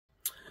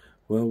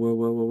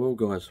Well,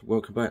 guys,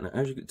 welcome back. Now,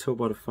 as you can tell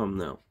by the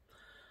thumbnail,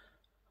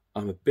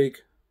 I'm a big,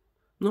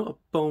 not a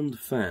Bond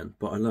fan,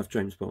 but I love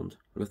James Bond.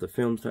 I love the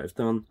films that he's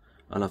done.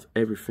 I love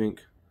everything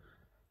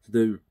to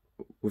do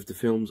with the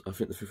films. I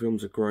think the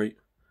films are great.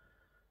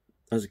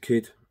 As a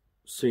kid,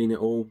 seeing it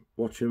all,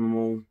 watching them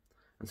all,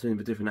 and seeing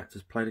the different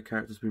actors play the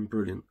characters has been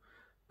brilliant.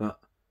 But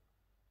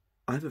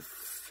I have a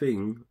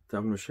thing that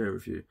I want to share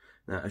with you.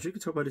 Now, as you can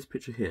tell by this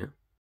picture here,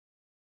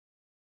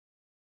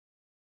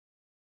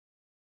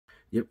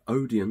 yep,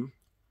 Odeon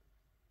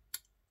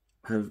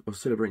are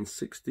celebrating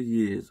 60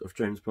 years of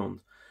James Bond.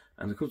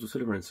 And of course, we're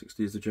celebrating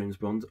 60 years of James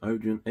Bond.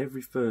 Odeon,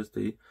 every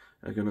Thursday,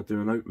 are going to do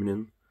an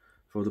opening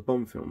for the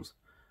Bond films.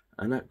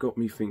 And that got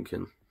me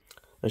thinking.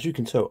 As you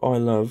can tell, I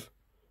love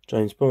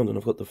James Bond. And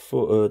I've got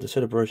the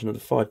celebration of the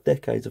 5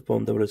 decades of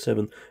Bond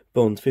 007,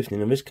 Bond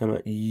 15. And this came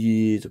out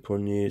years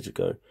upon years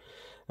ago.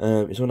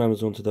 It's on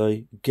Amazon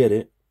today. Get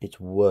it. It's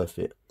worth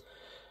it.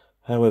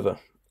 However,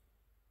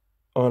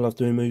 I love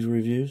doing movie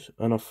reviews,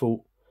 and I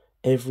thought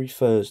every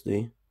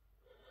Thursday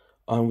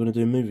I'm going to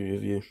do a movie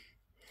review.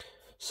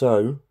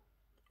 So,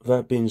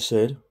 that being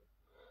said,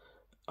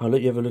 I'll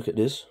let you have a look at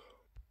this.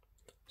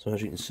 So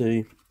as you can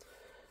see,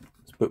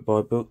 it's book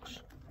by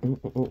books. I'm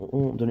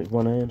doing it with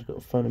one hand, got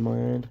a phone in my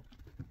hand.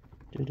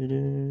 So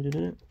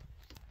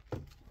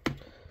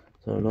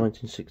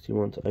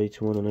 1961 to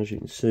 81, and as you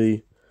can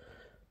see,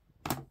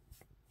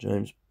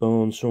 James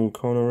Bond, Sean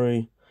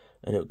Connery,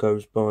 and it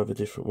goes by the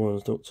different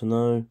ones. Dr.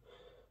 No,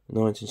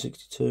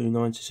 1962,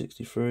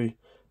 1963,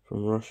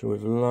 From Russia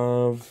with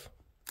Love,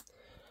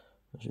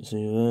 as you can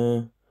see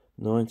there,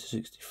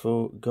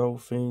 1964,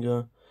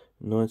 Goldfinger,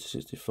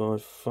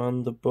 1965,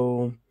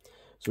 Thunderball.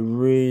 It's a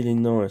really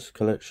nice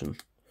collection.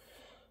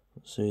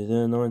 Let's see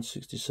there,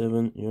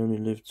 1967, You Only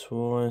Live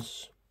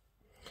Twice,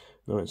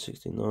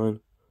 1969,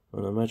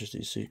 On Her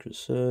Majesty's Secret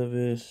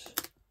Service,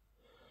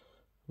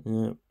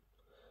 yep,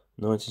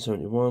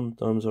 1971,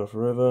 Diamonds Are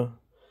Forever,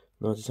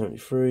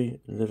 1973,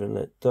 Live and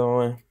Let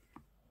Die,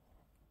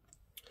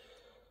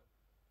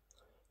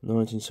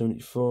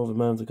 1974, The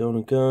Man with the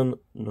Golden Gun,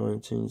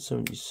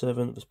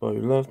 1977, The Spy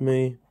Who Loved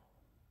Me,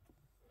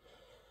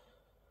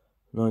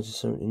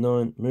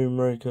 1979,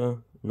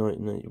 Moonraker,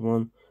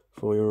 1981,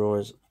 For Your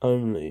Eyes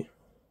Only.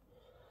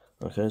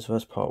 Okay, so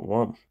that's part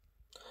 1.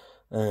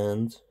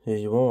 And here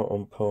you are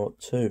on part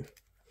 2.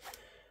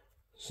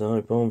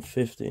 So, Bond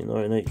 50,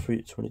 1983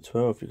 to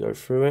 2012, you go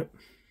through it.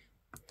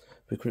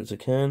 Be quick as I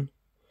can.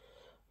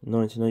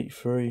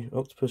 1983,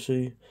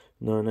 Octopussy,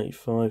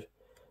 1985,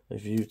 A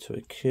View to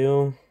a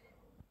Kill,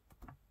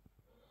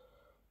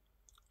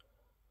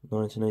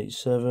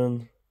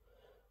 1987,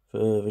 The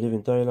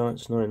Living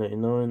Daylights,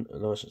 1989, A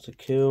License to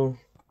Kill,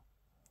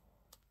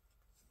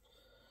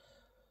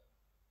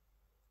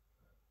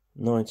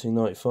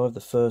 1995,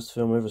 the first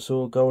film I ever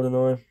saw,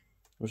 GoldenEye,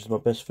 which is my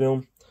best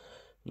film,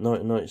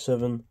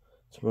 1997,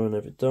 Tomorrow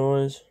Never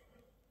Dies,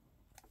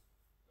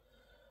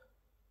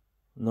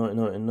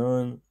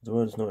 1999, The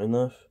World Is Not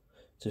Enough,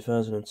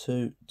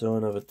 2002, Die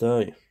Another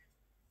Day.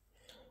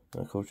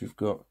 And of course you've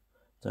got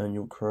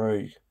Daniel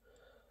Craig.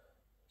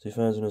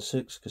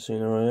 2006,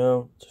 Casino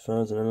Royale.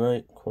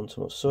 2008,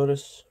 Quantum of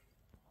Solace.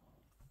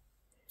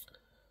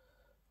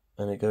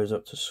 And it goes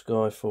up to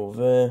Skyfall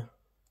there.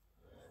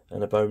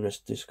 And a bonus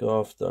disc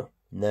after.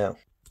 Now,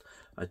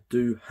 I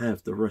do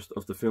have the rest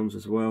of the films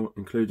as well,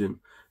 including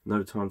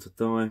No Time to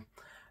Die.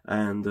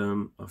 And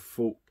I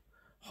thought,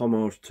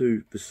 homage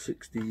to the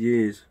 60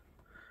 years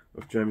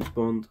of James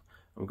Bond,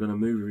 I'm going to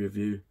movie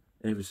review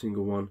every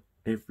single one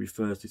every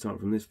Thursday, starting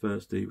from this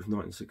Thursday with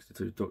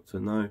 1962 Dr.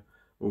 No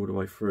all the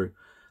way through.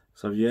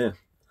 So yeah,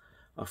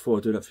 I thought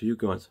I'd do that for you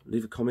guys.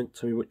 Leave a comment,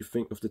 tell me what you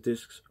think of the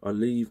discs. I'll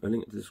leave a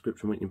link in the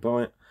description when you can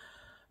buy it.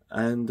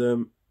 And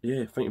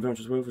yeah, thank you very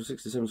much as well for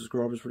 67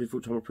 subscribers. Really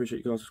full time, I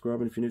appreciate you guys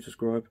subscribing. If you're new,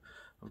 subscribe.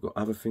 I've got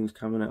other things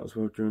coming out as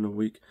well during the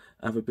week,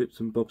 other bits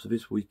and bobs of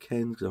this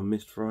weekend because I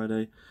missed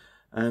Friday.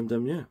 And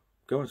yeah,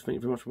 guys, thank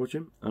you very much for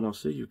watching, and I'll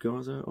see you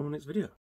guys on the next video.